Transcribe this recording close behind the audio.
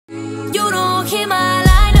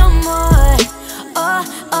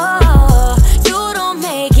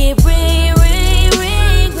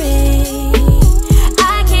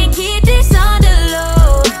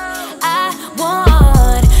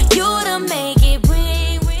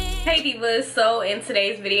Divas, so in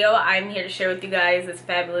today's video I'm here to share with you guys this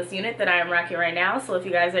fabulous unit that I am rocking right now. So if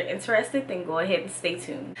you guys are interested, then go ahead and stay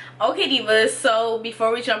tuned. Okay Divas, so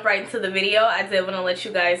before we jump right into the video, I did want to let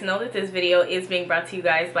you guys know that this video is being brought to you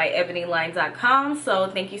guys by ebonyline.com. so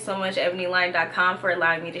thank you so much ebonyline.com for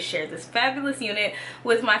allowing me to share this fabulous unit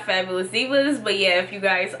with my fabulous divas. But yeah, if you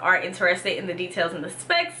guys are interested in the details and the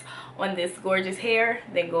specs on this gorgeous hair,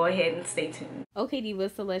 then go ahead and stay tuned. Okay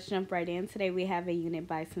divas, so let's jump right in. Today we have a unit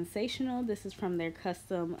by Sensational. This is from their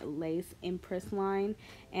custom lace impress line,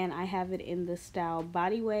 and I have it in the style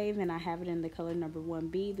Body Wave, and I have it in the color number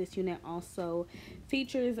 1B. This unit also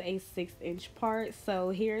features a 6-inch part. So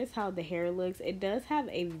here is how the hair looks. It does have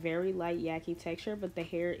a very light yaki texture, but the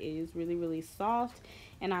hair is really soft,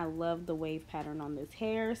 and I love the wave pattern on this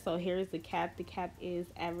hair. So here's the cap. The cap is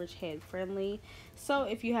average head friendly, so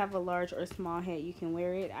if you have a large or small head you can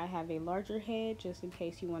wear it. I have a larger head just in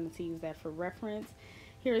case you wanted to use that for reference.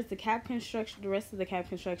 Here is the cap construction, the rest of the cap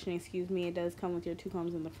construction, excuse me. It does come with your 2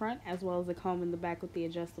 combs in the front as well as a comb in the back with the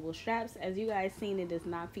adjustable straps. As you guys seen, it does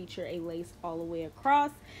not feature a lace all the way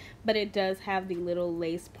across, but it does have the little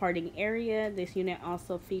lace parting area. This unit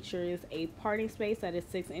also features a parting space that is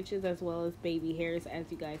 6 inches as well as baby hairs, as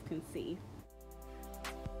you guys can see.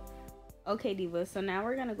 Okay divas, so now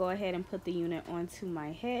we're gonna go ahead and put the unit onto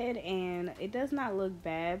my head, and it does not look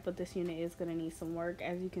bad, but this unit is gonna need some work.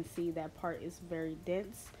 As you can see, that part is very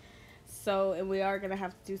dense, so and we are gonna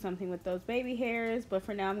have to do something with those baby hairs. But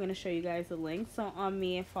for now I'm gonna show you guys the length. So on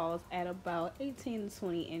me it falls at about 18 to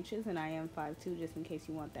 20 inches, and I am 5'2", just in case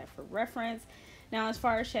you want that for reference. Now as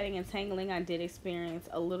far as shedding and tangling, I did experience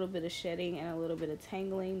a little bit of shedding and a little bit of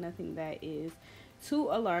tangling. Nothing that is too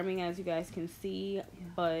alarming, as you guys can see,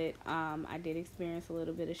 but I did experience a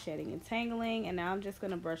little bit of shedding and tangling. And now I'm just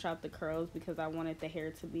going to brush out the curls because I wanted the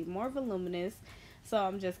hair to be more voluminous. So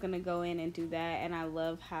I'm just going to go in and do that, and I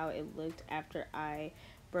love how it looked after I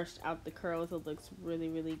brushed out the curls. It looks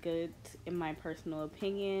really good in my personal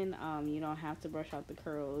opinion. You don't have to brush out the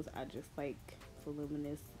curls. I just like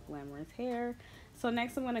voluminous, glamorous hair. So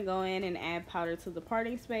next I'm going to go in and add powder to the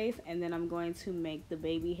parting space, and then I'm going to make the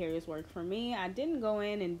baby hairs work for me. I didn't go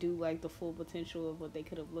in and do like the full potential of what they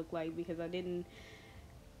could have looked like because I didn't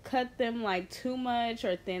cut them like too much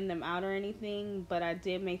or thin them out or anything, but I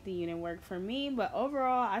did make the unit work for me. But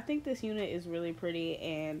overall I think this unit is really pretty,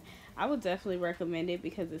 and I would definitely recommend it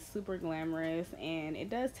because it's super glamorous and it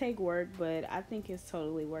does take work, but I think it's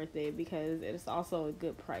totally worth it because it's also a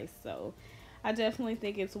good price. So I definitely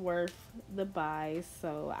think it's worth the buy,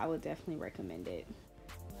 so I would definitely recommend it.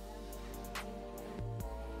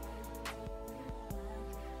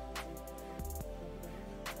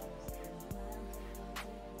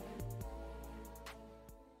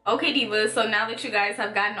 Okay divas, so now that you guys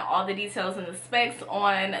have gotten all the details and the specs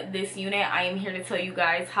on this unit, I am here to tell you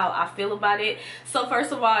guys how I feel about it. So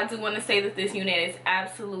first of all, I do want to say that this unit is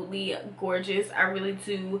absolutely gorgeous. I really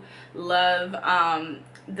do love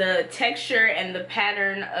the texture and the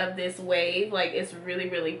pattern of this wave. Like, it's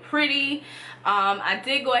really pretty. I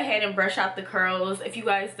did go ahead and brush out the curls. If you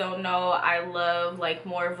guys don't know, I love like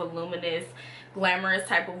more voluminous, glamorous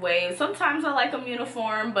type of waves. Sometimes I like them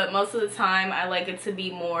uniform, but most of the time I like it to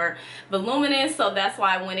be more voluminous, so that's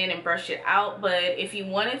why I went in and brushed it out. But if you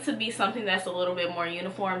want it to be something that's a little bit more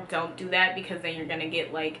uniform, don't do that, because then you're gonna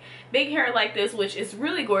get like big hair like this, which is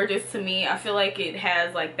really gorgeous to me. I feel like it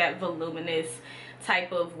has like that voluminous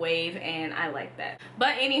type of wave, and I like that.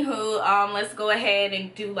 But anywho, let's go ahead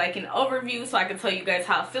and do like an overview so I can tell you guys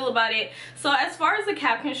how I feel about it. So as far as the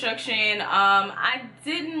cap construction, I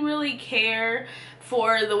didn't really care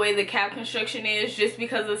for the way the cap construction is, just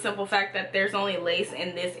because of the simple fact that there's only lace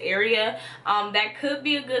in this area. That could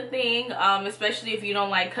be a good thing, especially if you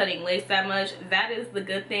don't like cutting lace that much. That is the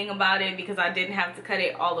good thing about it, because I didn't have to cut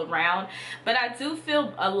it all around. But I do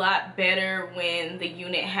feel a lot better when the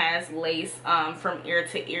unit has lace from ear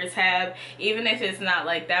to ear tab. Even if it's not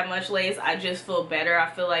like that much lace, I just feel better. I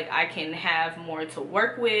feel like I can have more to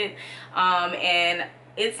work with, and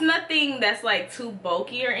it's nothing that's like too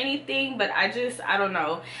bulky or anything, but I don't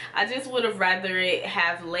know, I just would have rather it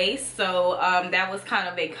have lace. So that was kind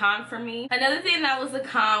of a con for me. Another thing that was a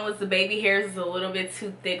con was the baby hairs is a little bit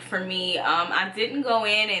too thick for me. I didn't go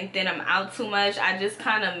in and thin them out too much. I just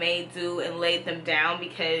kind of made do and laid them down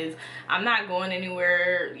because I'm not going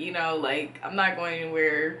anywhere, you know, like I'm not going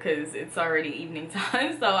anywhere because it's already evening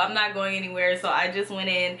time, so I'm not going anywhere. So I just went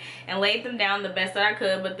in and laid them down the best that I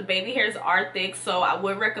could. But the baby hairs are thick, so I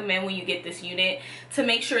would recommend when you get this unit to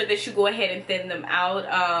make sure that you go ahead and thin them out.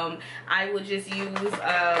 I would just use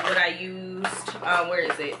what I used, where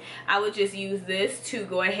is it? I would just use this to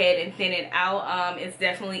go ahead and thin it out. It's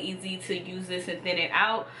definitely easy to use this and thin it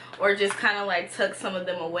out, or just kind of like tuck some of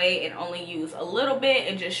them away and only use a little bit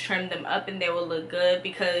and just trim them up, and they will look good.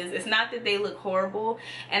 Because it's not that they look horrible,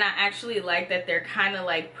 and I actually like that they're kind of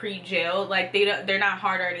like pre-gelled. Like they're not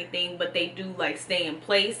hard or anything, but they do like stay in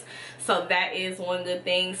place, so that is one good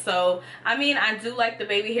thing. So I mean, I do like the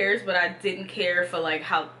baby hairs, but I didn't care for like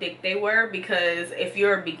how thick they were, because if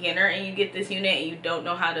you're a beginner and you get this unit and you don't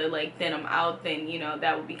know how to like thin them out, then you know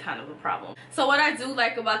that would be kind of a problem. So what I do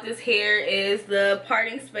like about this hair is the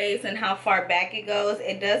parting space and how far back it goes.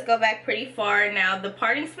 It does go back pretty far. Now the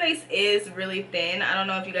parting space is really thin. I don't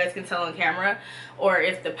know if you guys can tell on camera, or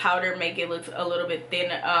if the powder make it look a little bit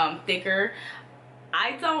thin, thicker.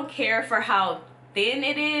 I don't care for how thin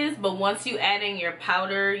it is, but once you add in your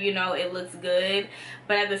powder, you know, it looks good.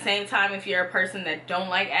 But at the same time, if you're a person that don't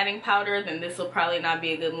like adding powder, then this will probably not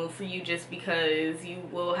be a good move for you, just because you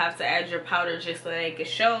will have to add your powder just so that it can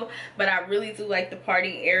show. But I really do like the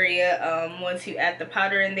parting area. Once you add the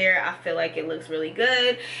powder in there, I feel like it looks really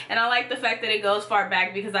good. And I like the fact that it goes far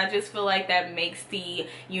back, because I just feel like that makes the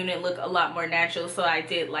unit look a lot more natural. So I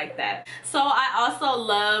did like that. So I also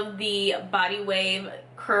love the body wave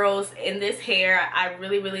curls in this hair. I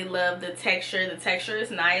really love the texture. The texture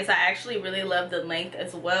is nice. I actually really love the length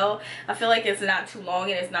as well. I feel like it's not too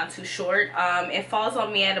long and it's not too short. It falls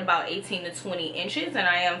on me at about 18 to 20 inches, and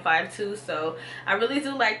I am 5'2", so I really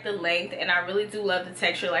do like the length, and I really do love the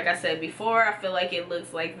texture. Like I said before, I feel like it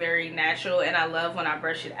looks like very natural, and I love when I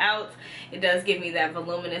brush it out. It does give me that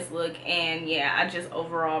voluminous look, and yeah, I just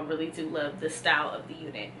overall really do love the style of the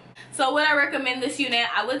unit. So would I recommend this unit?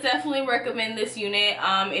 I would definitely recommend this unit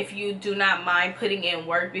if you do not mind putting in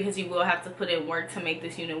work, because you will have to put in work to make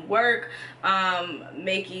this unit work.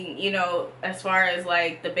 Making, you know, as far as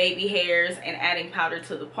like the baby hairs and adding powder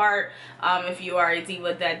to the part. If you are a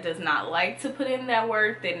diva that does not like to put in that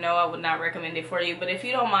work, then no, I would not recommend it for you. But if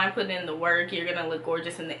you don't mind putting in the work, you're gonna look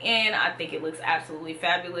gorgeous in the end. I think it looks absolutely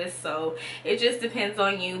fabulous. So it just depends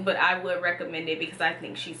on you, but I would recommend it because I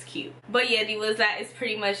think she's cute. But yeah, divas, that is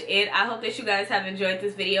pretty much it. I hope that you guys have enjoyed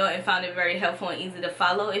this video and found it very helpful and easy to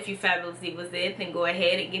follow. If you fabulous divas did, then go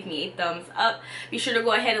ahead and give me a thumbs up. Be sure to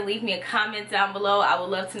go ahead and leave me a comment down below. I would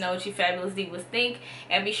love to know what you fabulous divas think,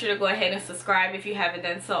 and be sure to go ahead and subscribe if you haven't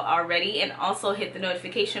done so already, and also hit the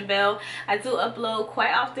notification bell. I do upload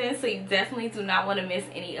quite often, so you definitely do not want to miss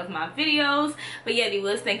any of my videos. But yeah,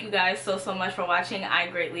 divas, thank you guys so much for watching. I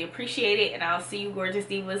greatly appreciate it, and I'll see you gorgeous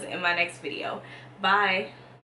divas in my next video. Bye.